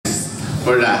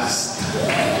for last.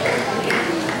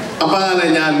 Ang pangalan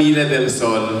niya, Mila del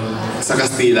Sol. Sa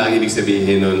Kastila, ang ibig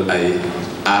sabihin nun ay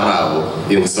araw,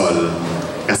 yung sol.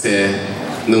 Kasi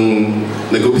nung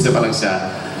nag-umpisa pa lang siya,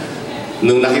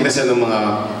 nung nakita siya ng mga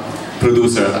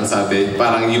producer, ang sabi,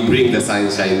 parang you bring the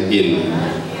sunshine in.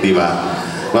 Diba?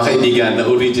 Mga kaibigan, the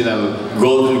original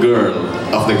golden girl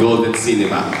of the golden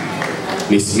cinema,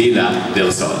 Miss Mila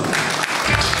del Sol.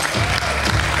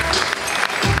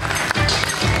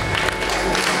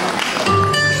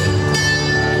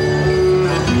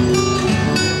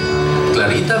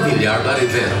 Clarita Villarba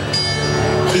Rivera,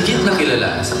 higit na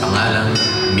kilala sa pangalang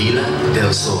Mila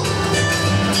del Sol.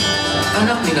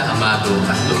 Anak ni Amado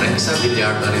at Lorenza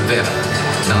Villarba Rivera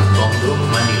ng Tondo,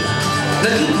 Manila.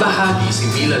 Naging bahagi si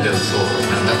Mila del Sol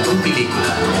ng 3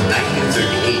 pelikula noong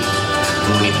 1938.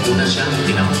 Ngunit una siyang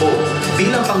tinampo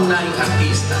bilang pangunahing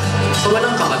artista sa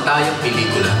walang kamatayang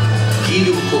pelikula,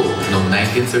 Giliw Ko, noong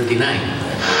 1939.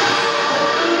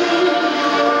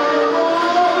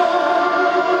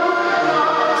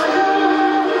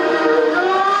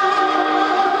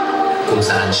 Kung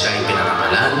saan siya ay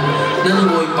pinaramalan na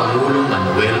nooy Pangulong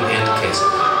Manuel N. Quezon.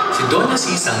 Si Doña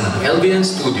Sisang ng LBN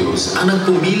Studios ang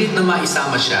nagpumilit na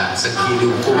maisama siya sa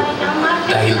Giliw Ko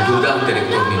dahil duda ang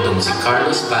direktor nitong si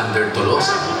Carlos Vander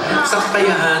Tolosa sa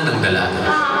kakayahan ng dalaga.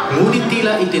 Ngunit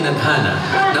tila itinadhana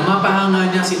na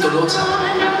mapahanga niya si Tolosa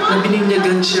na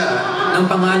bininyagan siya ng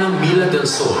pangalang Mila del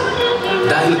Sol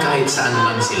dahil kahit saan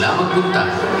man sila magpunta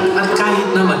at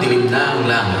kahit na madilim na ang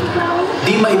langit,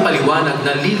 di maipaliwanag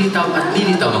na lilitaw at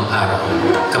lilitaw ang araw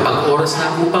kapag oras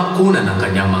na upang kunan ang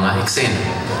kanyang mga eksena.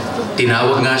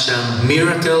 Tinawag nga siyang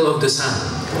Miracle of the Sun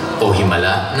o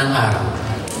Himala ng Araw.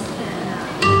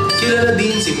 Kilala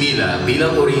din si Mila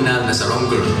bilang original na sarong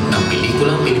girl ng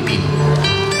pelikulang Pilipino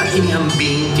at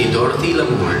inihambing kay Dorothy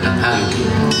Lamour ng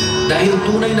Hollywood dahil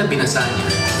tunay na binasa niya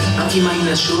ang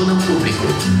imahinasyon ng publiko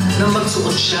nang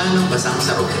magsuot siya ng basang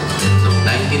sarong noong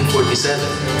 1947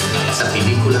 sa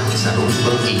pelikulang Sarong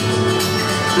Bangkito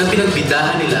na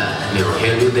pinagbidahan nila ni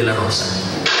Rogelio de la Rosa.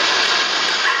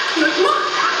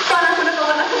 Parang ko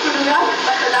nagawa sa tulungan.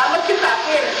 Pasalamat ka sa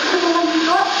akin. Ano mo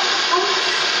dito?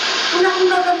 Wala akong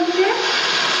gagamitin.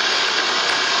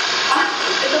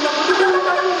 Ito mabuti na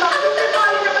naman ang bakit.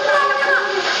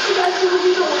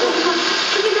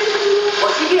 O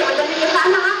sige, madali ka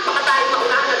sana ha. Baka tayo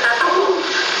maunahan na tatawa.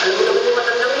 Alam mo naman yung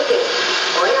matandang hindi.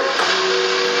 O yan.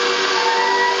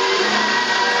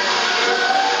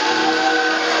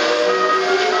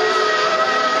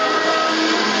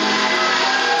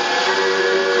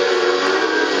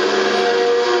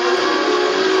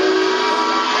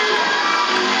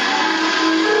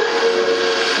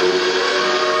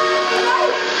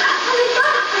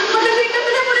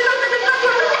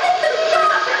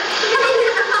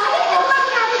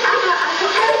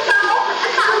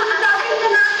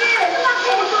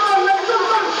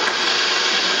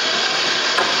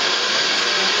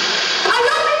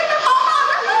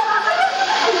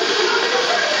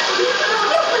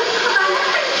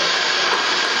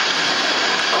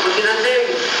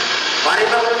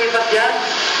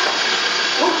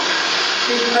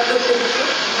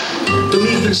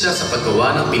 Tumigil siya sa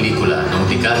paggawa ng pelikula noong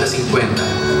dekada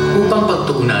 50 upang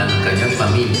pagtuunan ang kanyang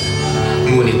pamilya.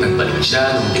 Ngunit nagbalik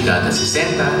siya noong dekada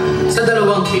 60 sa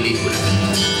 2 pelikula,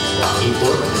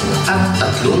 Pakipot at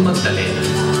 3 Magdalena.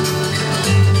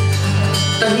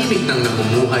 Tahimik nang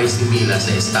namumuhay si Mila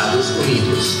sa Estados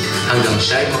Unidos hanggang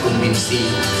siya'y makumbinsi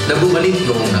na bumalik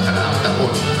noong nakaraang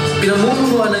taon.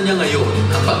 Pinamumunuan na niya ngayon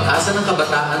ang Pag-asa ng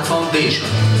Kabataan Foundation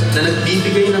na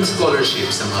nagbibigay ng scholarship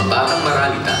sa mga batang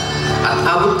maralita at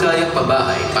abot-kayang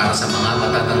pabahay para sa mga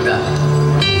matatanda.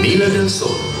 Mila del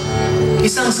Sol,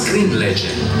 isang screen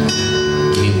legend.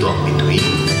 Ginintuang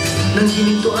Bituin ng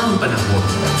ginintuang panahon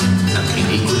ng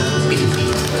pelikulang Pilipino.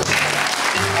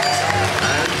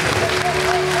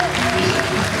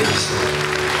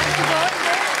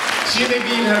 She may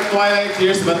be in her twilight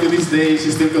years, but to this day,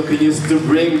 she still continues to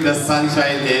bring the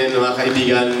sunshine in, mga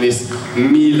kaibigan, Miss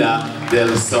Mila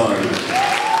del Sol.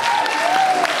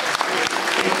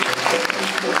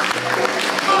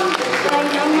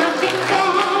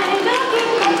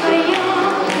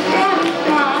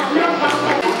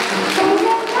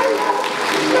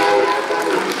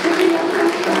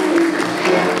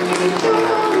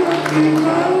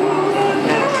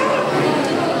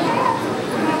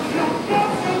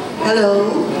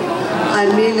 Hello,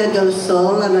 I'm Mila del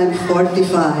Sol and I'm 45.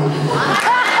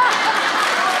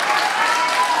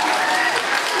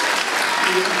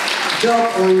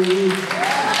 Joke only.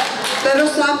 Pero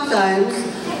sometimes,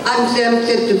 I'm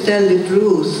tempted to tell the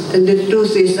truth. And the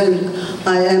truth is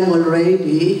I am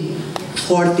already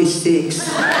 46.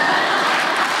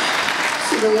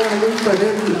 sinungaling pa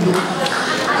rin.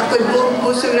 Ako'y buong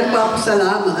pusong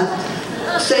nagpapasalamat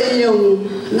sa inyong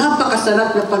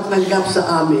napakasarap na pagtanggap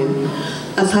sa amin.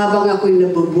 At habang ako'y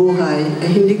nabubuhay,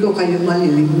 hindi ko kayo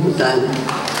malilimutan.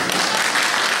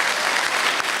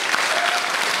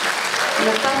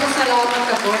 Nagpapasalamat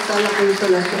ako sa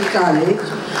Consolacion College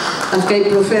at kay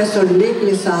Professor Nick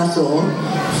Lisaso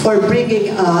for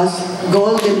bringing us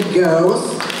Golden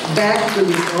Girls back to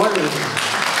the college.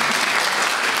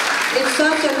 It's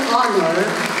such an honor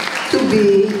to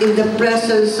be in the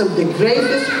presence of the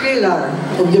greatest pillar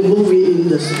of the movie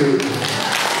industry.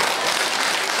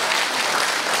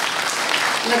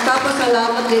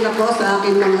 Nagpapasalamat din ako sa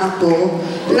aking mga apo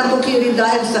na kung hindi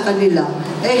dahil sa kanila,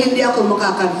 hindi ako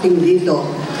makakarating dito.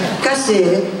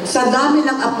 Kasi sa dami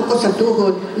ng apo ko sa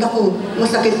tuhod, naku,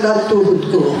 masakit na ang tuhod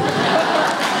ko.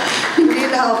 Hindi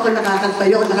na ako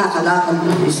nakakatayo, nakakalakad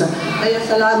ng isa. Kaya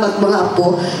salamat mga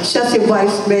apo. Siya si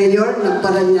Vice Mayor ng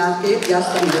Paranaque, Gawad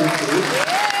Tambunting.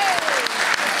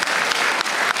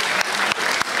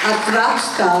 At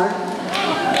rockstar,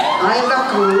 Ira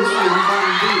Cruz Gus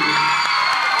Tambunting.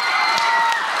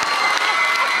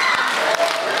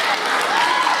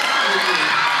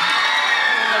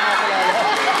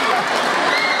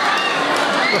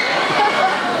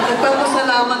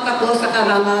 Nagpapasalamat ako sa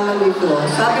karangalan nito.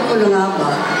 Sabi ko na nga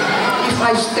ba, if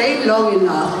I stay long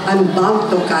enough, I'm bound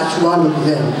to catch one of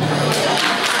them.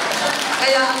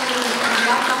 Kaya ang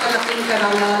napakalaking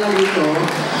karangalan nito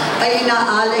ay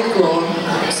inaalay ko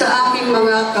sa aking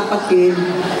mga kapatid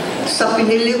sa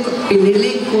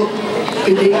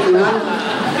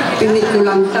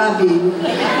Pelikulang tabi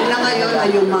na ngayon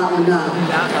ay umauna.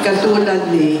 Katulad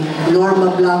ni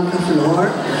Norma Blanca Flor,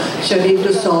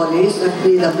 Ginintuang Solis at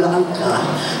Mila Blanca.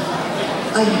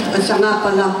 Ay, at siya nga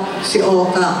pala si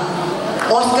Oka.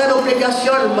 Oscar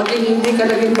Obligacion, maging hindi ka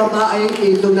naging babae,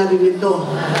 ito na rin ito.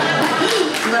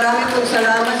 Maraming pong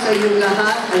salamat sa inyong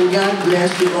lahat and God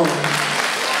bless you all.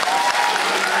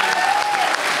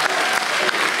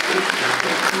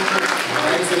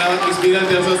 Salamat, Miss Mila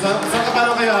del Sol. Saan ka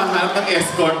paano kayo hanap ng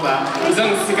escort, ha?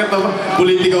 Isang sikat na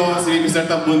politiko, si Mr.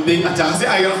 Tambunting, at saka si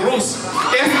Ira Cruz.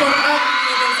 Escort up,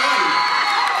 Mila del Sol!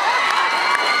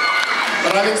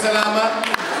 Maraming salamat.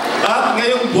 At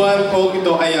ngayong buwan po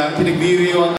ito ay pinagdiriwang